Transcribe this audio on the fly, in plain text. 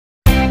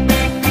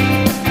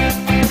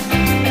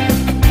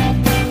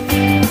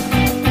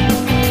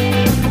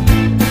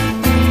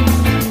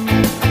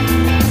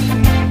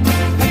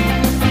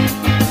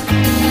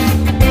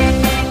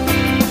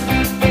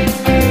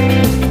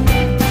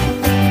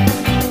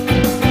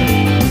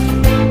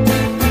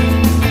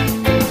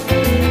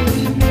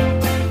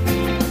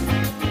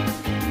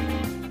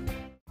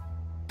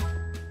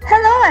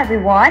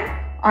everyone!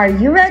 Are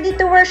you ready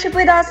to worship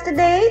with us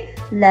today?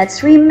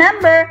 Let's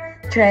remember,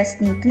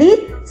 dress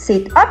neatly,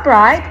 sit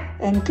upright,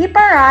 and keep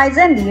our eyes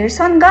and ears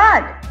on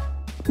God.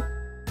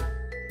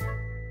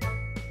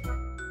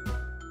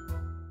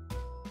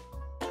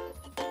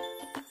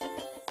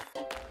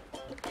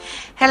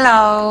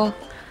 Hello,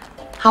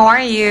 how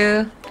are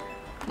you?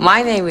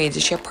 My name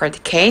is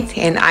Shepherd Kate,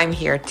 and I'm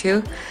here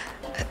to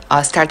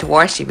start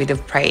worship with a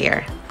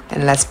prayer.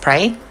 And let's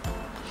pray.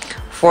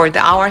 Fold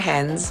our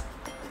hands,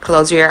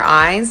 close your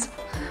eyes,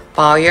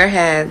 bow your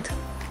head.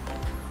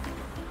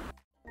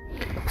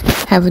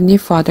 Heavenly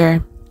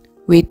Father,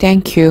 we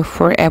thank you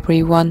for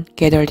everyone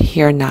gathered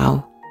here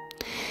now.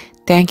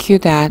 Thank you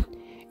that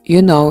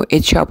you know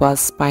each of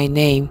us by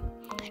name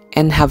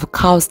and have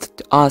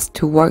caused us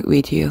to work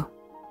with you.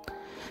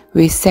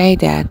 We say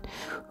that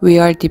we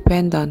are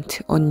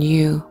dependent on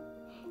you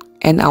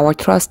and our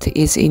trust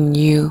is in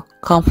you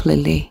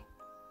completely.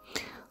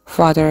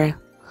 Father,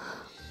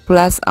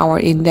 bless our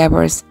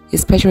endeavors,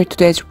 especially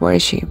today's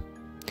worship.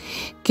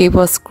 Give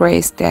us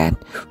grace that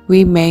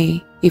we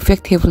may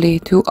effectively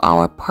do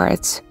our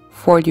parts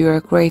for your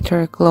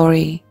greater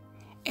glory.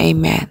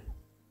 Amen.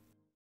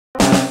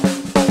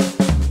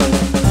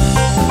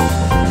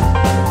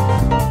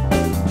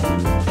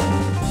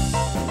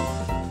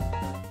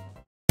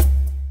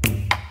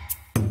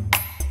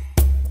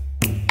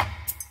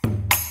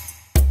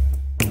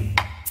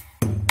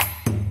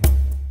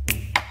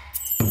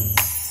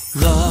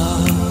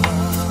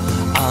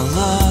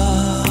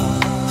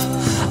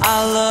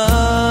 I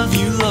love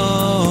you,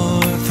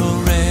 Lord,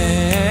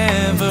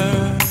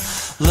 forever.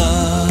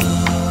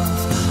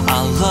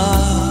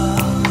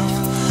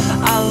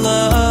 I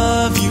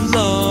love you,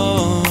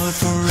 Lord,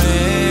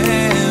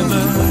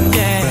 forever.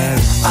 Yeah.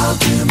 I'll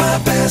do my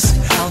best,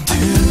 I'll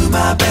do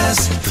my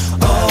best.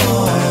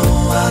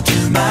 Oh, I'll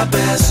do my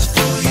best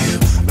for you.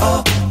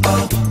 Oh,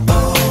 oh,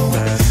 oh.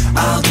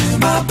 I'll do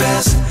my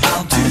best,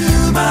 I'll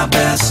do my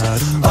best.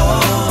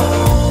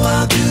 Oh,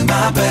 I'll do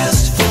my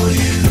best for you.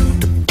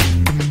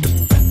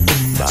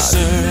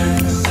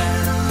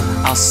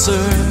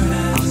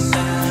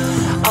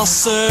 I'll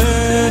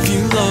serve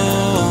you,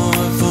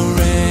 Lord,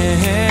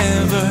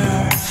 forever.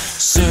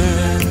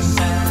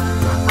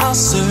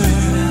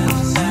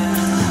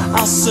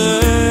 I'll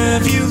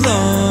serve you,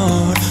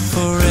 Lord,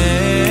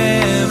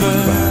 forever.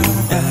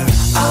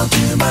 I'll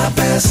do my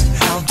best,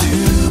 I'll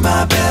do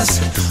my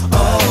best.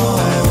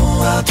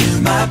 Oh, I'll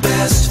do my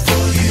best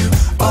for you.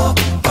 Oh,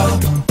 oh,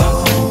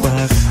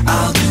 oh.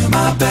 I'll do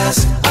my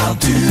best, I'll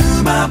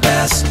do my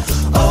best.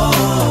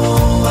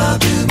 Oh, I'll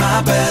do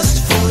my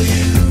best for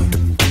you.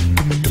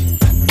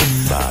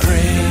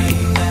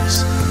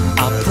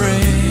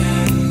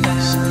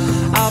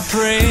 I'll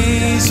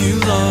praise you,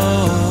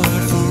 Lord,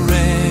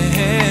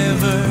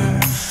 forever.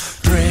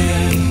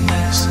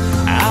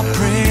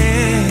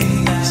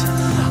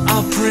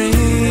 I'll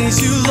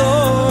praise you,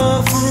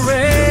 Lord,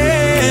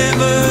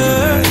 forever.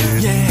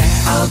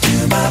 Yeah. I'll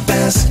do my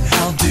best,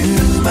 I'll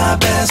do my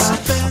best.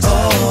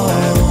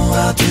 Oh,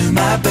 I'll do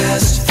my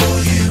best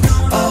for you.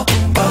 Oh,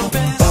 oh,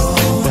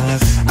 oh.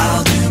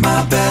 I'll do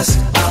my best,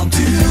 I'll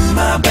do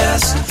my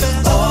best.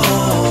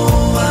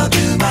 Oh, I'll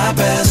do my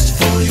best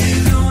for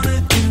you.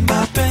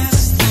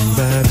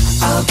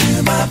 I'll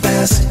do my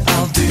best,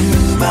 I'll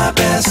do my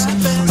best.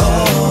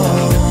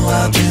 Oh,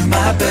 I'll do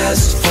my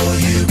best for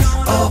you.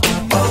 Oh,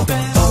 oh,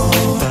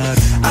 oh.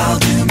 I'll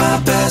do my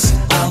best,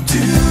 I'll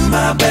do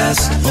my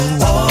best.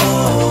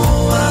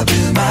 Oh, I'll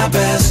do my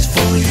best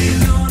for you.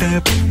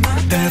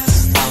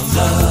 I'll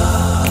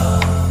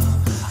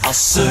love, I'll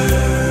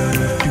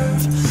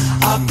serve,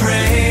 I'll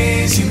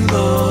praise you,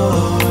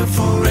 Lord,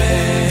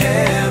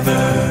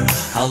 forever.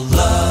 I'll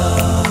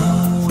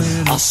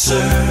love, I'll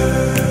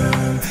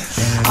serve,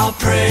 I'll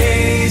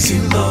praise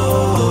you,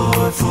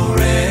 Lord,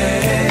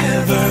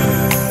 forever.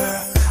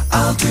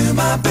 I'll do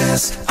my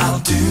best, I'll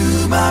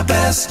do my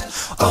best.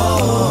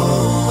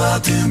 Oh, I'll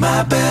do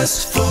my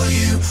best for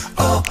you.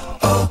 Oh,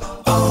 oh,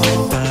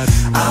 oh.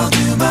 I'll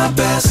do my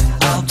best,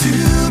 I'll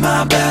do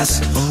my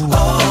best.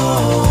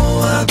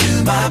 Oh, I'll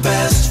do my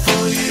best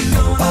for you.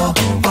 Oh,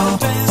 oh,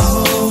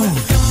 oh.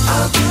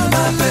 I'll do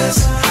my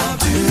best, I'll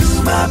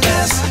do my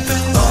best.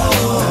 Oh,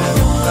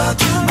 I'll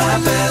do my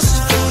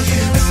best for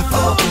you.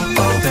 Oh,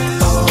 oh,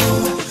 oh.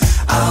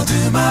 I'll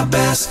do my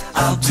best,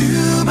 I'll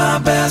do my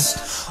best.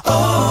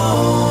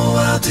 Oh,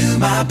 I'll do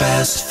my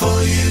best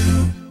for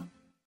you.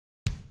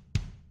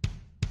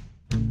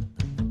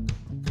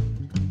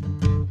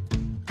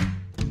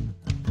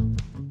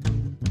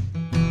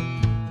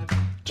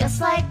 Just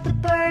like the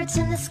birds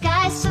in the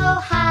sky so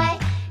high,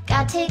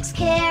 God takes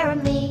care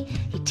of me,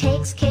 He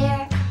takes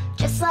care.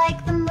 Just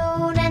like the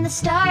moon and the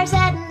stars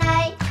at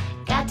night,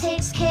 God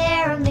takes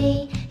care of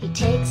me, He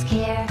takes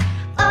care.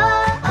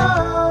 Oh,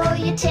 oh,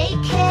 you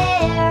take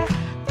care.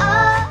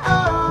 Oh,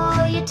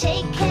 oh, you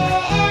take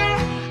care.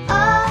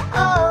 Oh,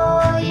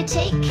 oh, you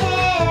take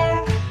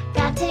care.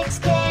 God takes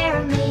care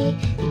of me,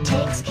 He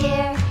takes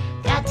care.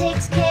 God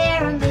takes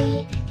care of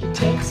me, He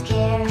takes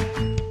care.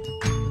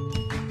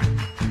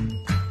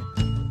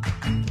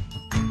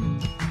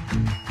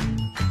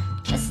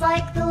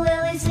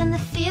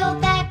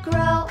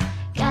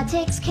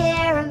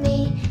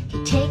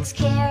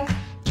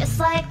 just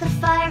like the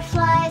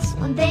fireflies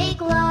when they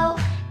glow.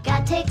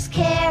 God takes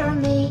care of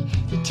me,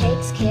 He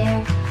takes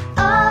care.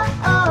 Oh,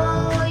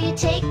 oh, you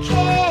take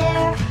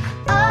care.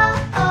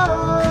 Oh,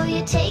 oh,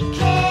 you take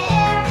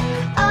care.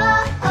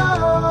 Oh,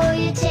 oh,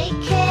 you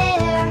take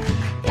care.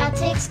 God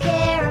takes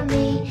care of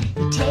me,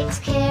 He takes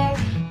care.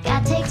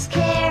 God takes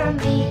care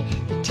of me,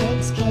 He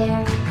takes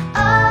care.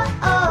 Oh,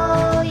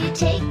 oh, you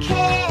take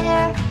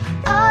care.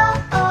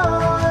 Oh,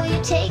 oh,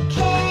 you take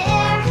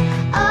care.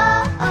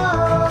 Oh,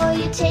 oh,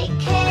 you take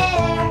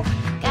care.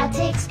 God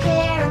takes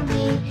care of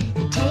me,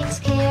 He takes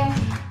care.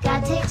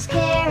 God takes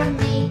care of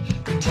me,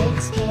 He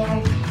takes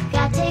care.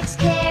 God takes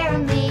care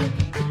of me,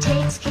 He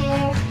takes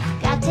care.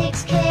 God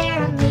takes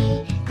care of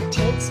me, He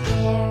takes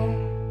care.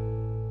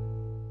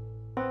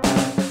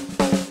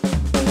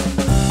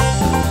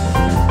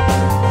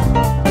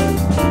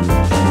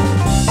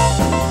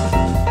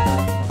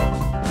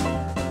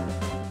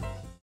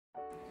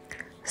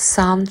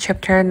 Psalm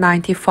chapter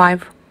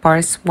 95,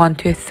 verse 1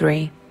 to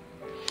 3.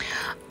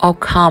 Oh,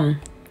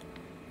 come,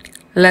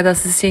 let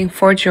us sing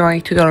for joy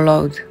to the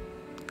Lord.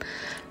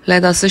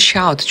 Let us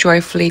shout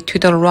joyfully to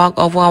the rock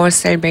of our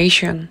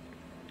salvation.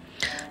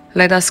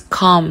 Let us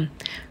come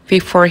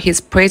before His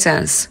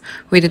presence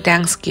with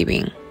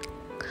thanksgiving.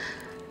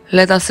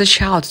 Let us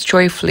shout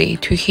joyfully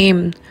to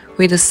Him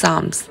with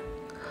psalms.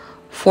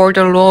 For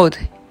the Lord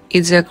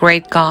is a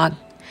great God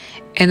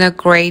and a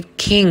great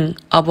King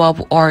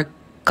above all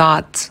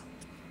gods.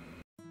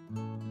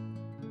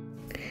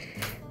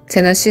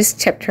 Genesis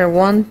chapter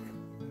 1,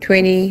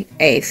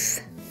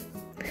 28.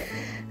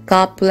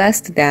 God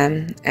blessed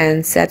them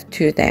and said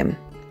to them,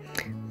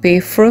 Be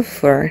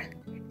fruitful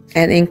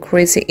and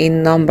increase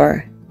in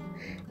number,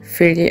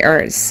 fill the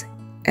earth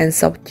and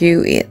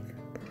subdue it,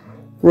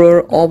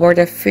 rule over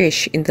the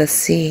fish in the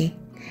sea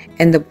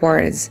and the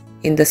birds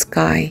in the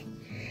sky,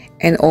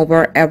 and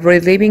over every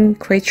living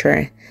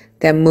creature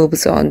that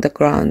moves on the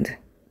ground.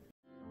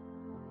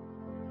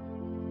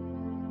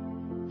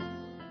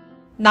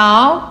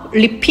 Now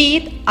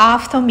repeat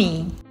after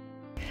me.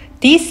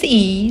 This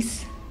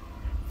is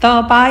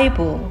the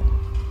Bible.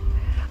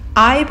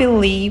 I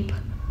believe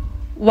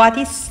what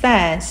it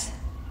says.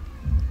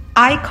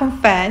 I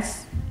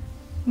confess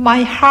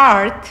my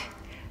heart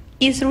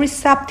is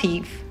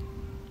receptive.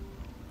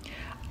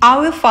 I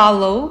will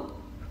follow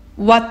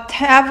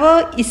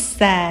whatever it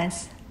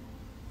says.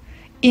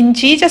 In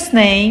Jesus'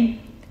 name,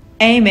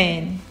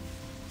 Amen.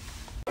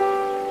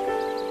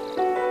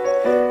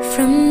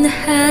 From the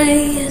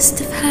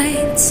highest of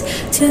heights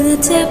to the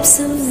depths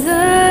of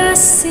the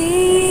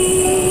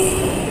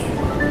sea,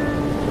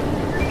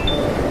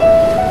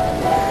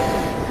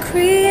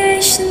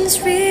 creation's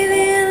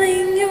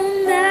revealing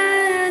your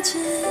majesty.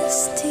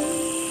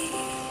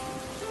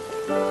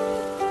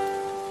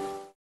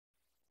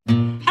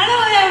 Hello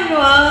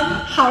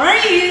everyone, how are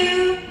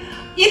you?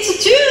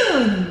 It's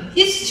June!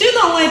 It's June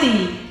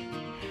already.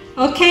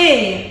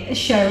 Okay,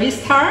 shall we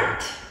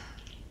start?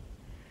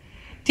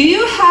 Do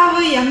you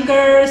have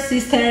younger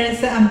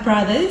sisters and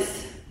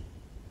brothers?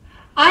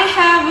 I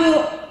have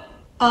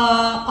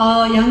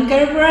a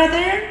younger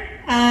brother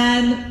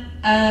and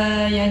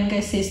a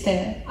younger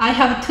sister. I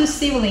have two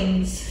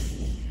siblings.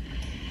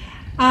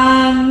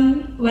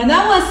 When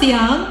I was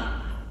young,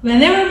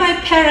 whenever my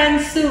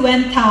parents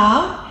went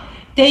out,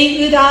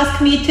 they would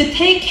ask me to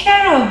take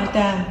care of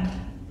them.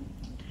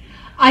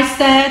 I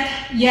said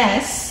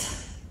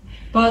yes,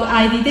 but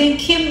I didn't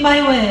keep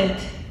my word.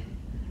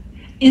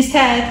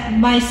 Instead,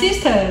 my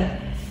sister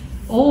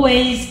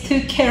always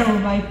took care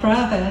of my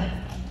brother.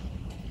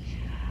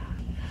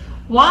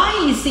 Why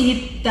is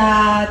it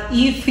that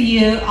if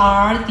you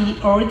are the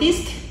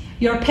oldest,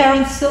 your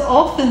parents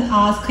often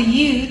ask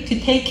you to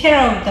take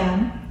care of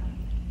them?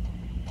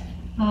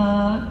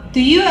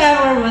 Do you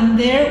ever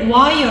wonder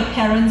why your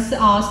parents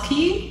ask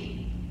you?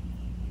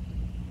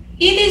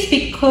 It is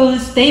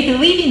because they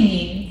believe in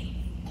you.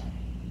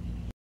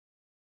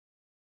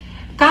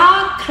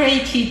 God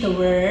created the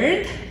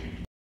world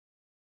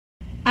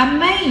and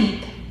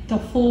made the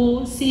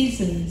 4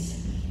 seasons: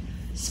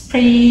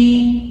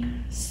 spring,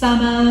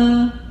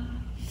 summer,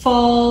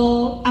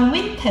 fall, and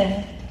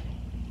winter.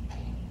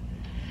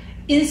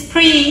 In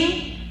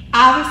spring,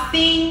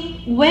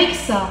 everything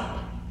wakes up.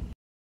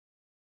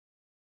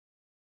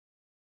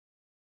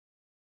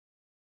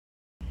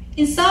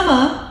 In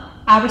summer,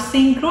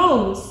 everything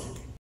grows.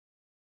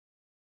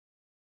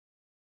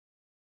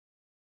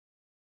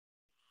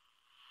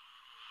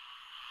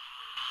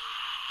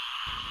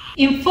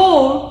 In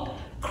fall,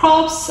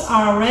 crops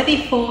are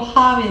ready for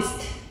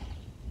harvest.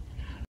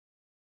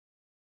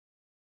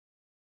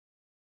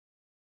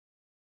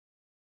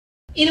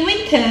 In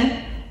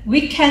winter,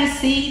 we can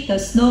see the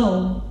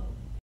snow.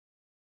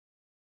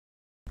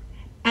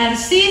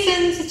 As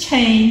seasons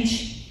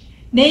change,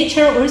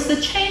 nature also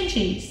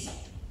changes.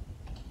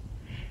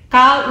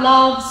 God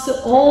loves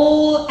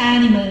all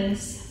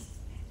animals.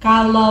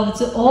 God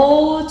loves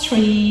all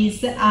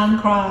trees and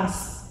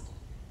grass.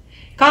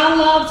 God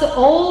loves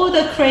all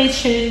the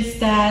creatures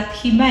that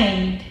He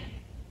made.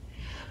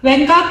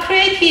 When God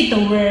created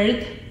the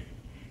world,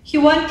 He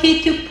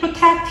wanted to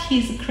protect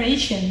his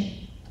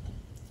creation.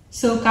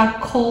 So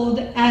God called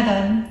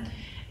Adam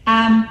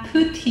and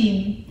put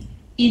him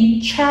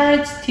in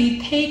charge to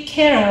take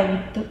care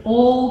of the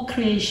all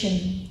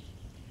creation.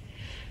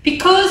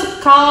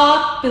 Because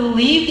God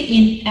believed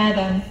in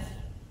Adam,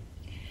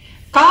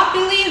 God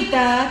believed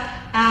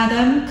that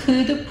Adam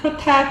could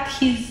protect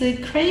his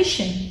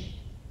creation.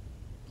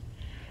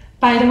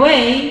 By the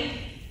way,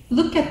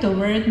 look at the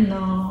world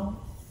now.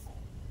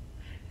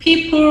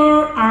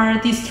 People are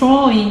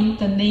destroying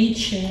the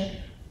nature.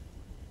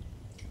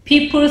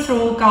 People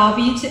throw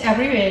garbage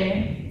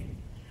everywhere.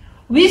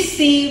 We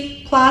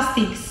see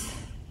plastics,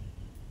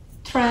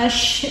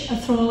 trash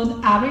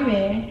thrown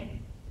everywhere.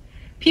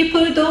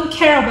 People don't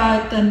care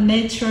about the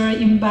natural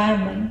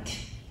environment.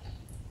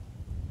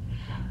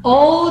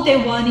 All they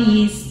want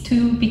is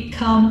to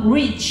become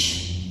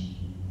rich.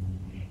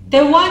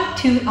 They want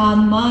to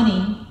earn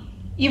money,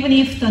 even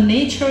if the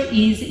nature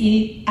is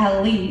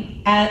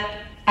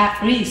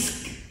at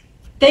risk.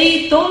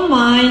 They don't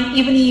mind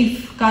even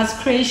if God's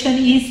creation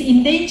is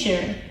in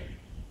danger.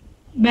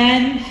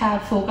 Men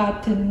have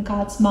forgotten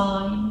God's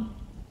mind.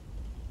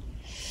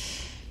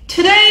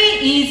 Today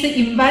is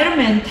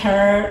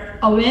Environmental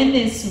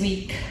Awareness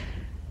Week.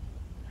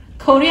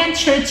 Korean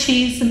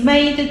churches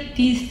made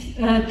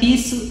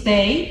this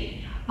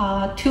day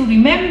to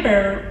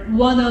remember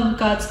one of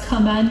God's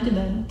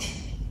commandments.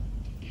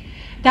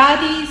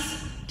 That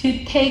is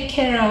to take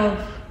care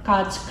of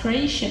God's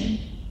creation.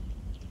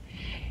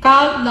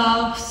 God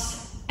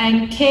loves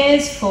and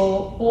cares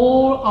for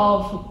all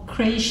of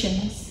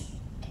creations.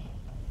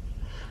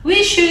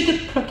 We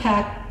should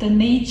protect the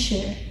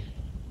nature.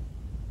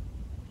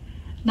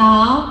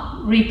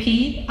 Now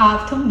repeat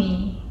after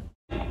me.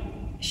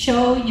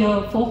 Show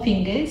your 4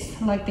 fingers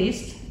like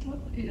this.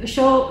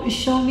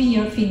 Show me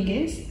your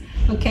fingers.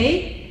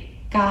 Okay?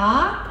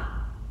 God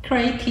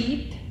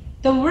created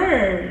the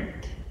world.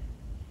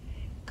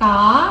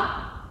 God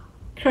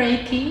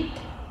created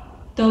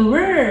the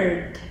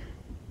world.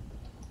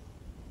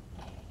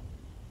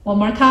 One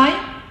more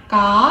time.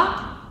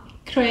 God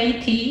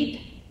created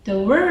the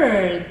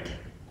world.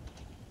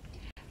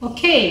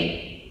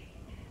 Okay.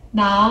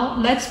 Now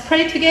let's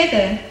pray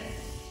together.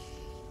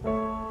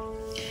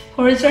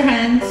 Hold your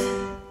hands,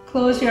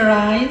 close your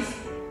eyes,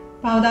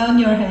 bow down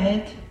your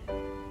head.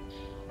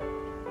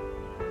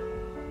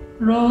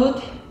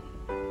 Lord,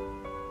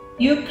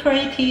 you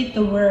created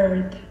the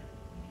world.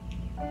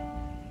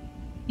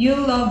 You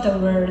love the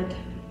world.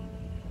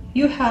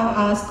 You have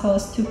asked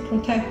us to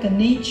protect the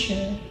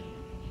nature.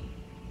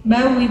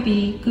 May we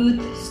be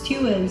good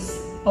stewards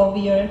of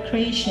your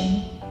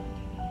creation.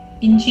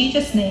 In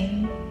Jesus'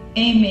 name,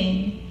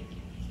 amen.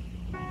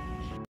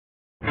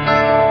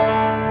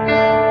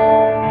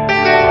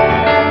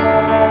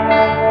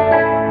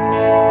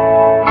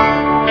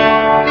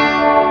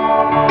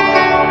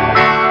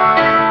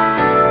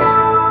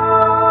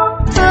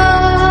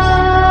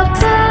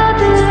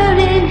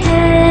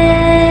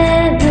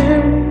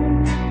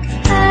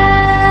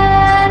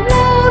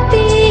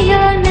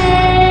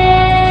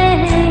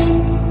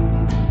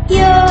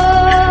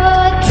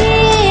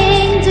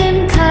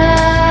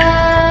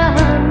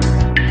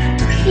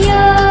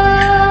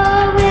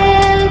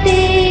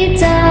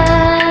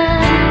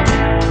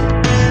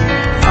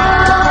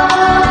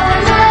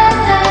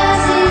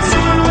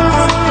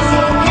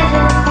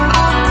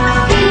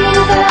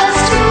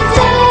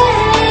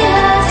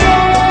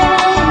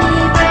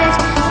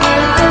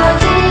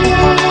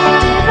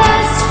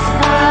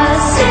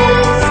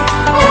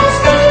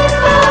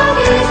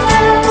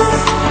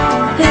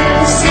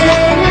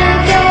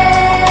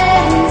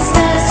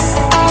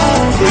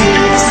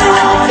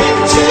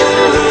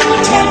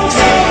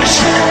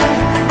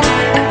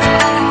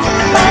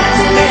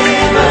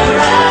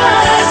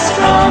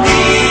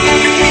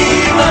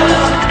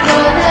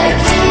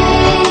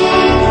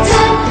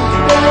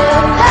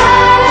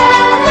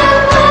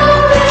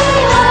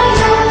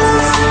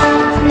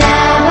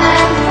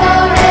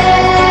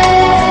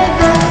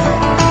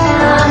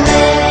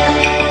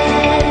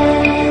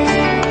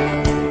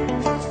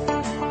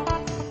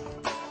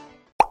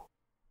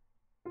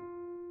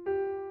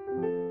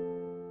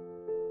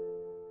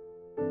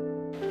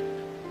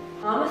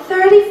 Psalm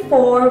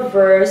 34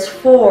 verse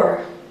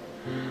 4.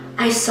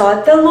 I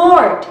sought the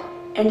Lord,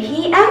 and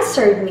He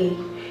answered me.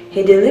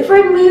 He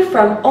delivered me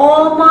from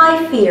all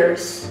my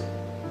fears.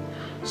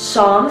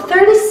 Psalm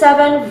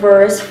 37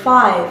 verse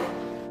 5.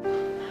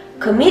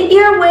 Commit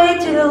your way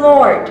to the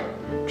Lord.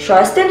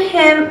 Trust in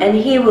Him, and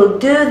He will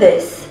do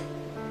this.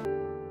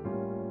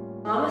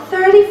 Psalm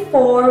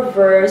 34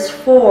 verse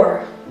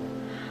 4.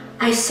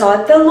 I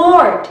sought the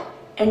Lord,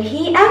 and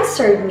He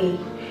answered me.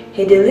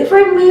 He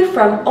delivered me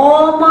from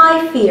all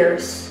my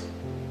fears.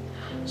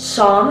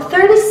 Psalm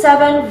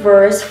 37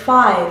 verse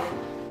 5.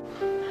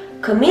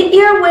 Commit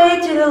your way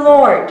to the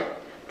Lord.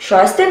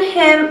 Trust in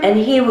Him, and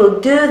He will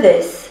do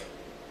this.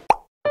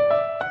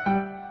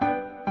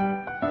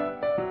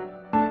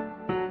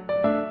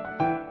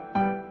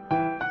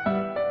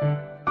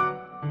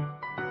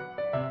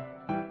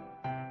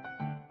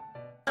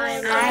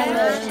 I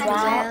will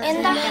dwell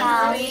in the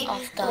house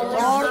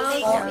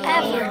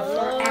forever.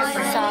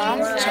 Psalm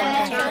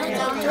chapter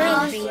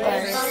 23,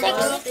 verse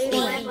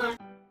 16.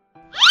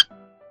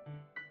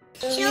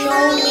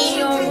 Show me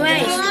your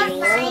ways,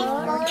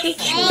 Lord.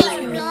 Teach me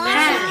your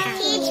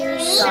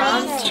path.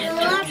 Psalm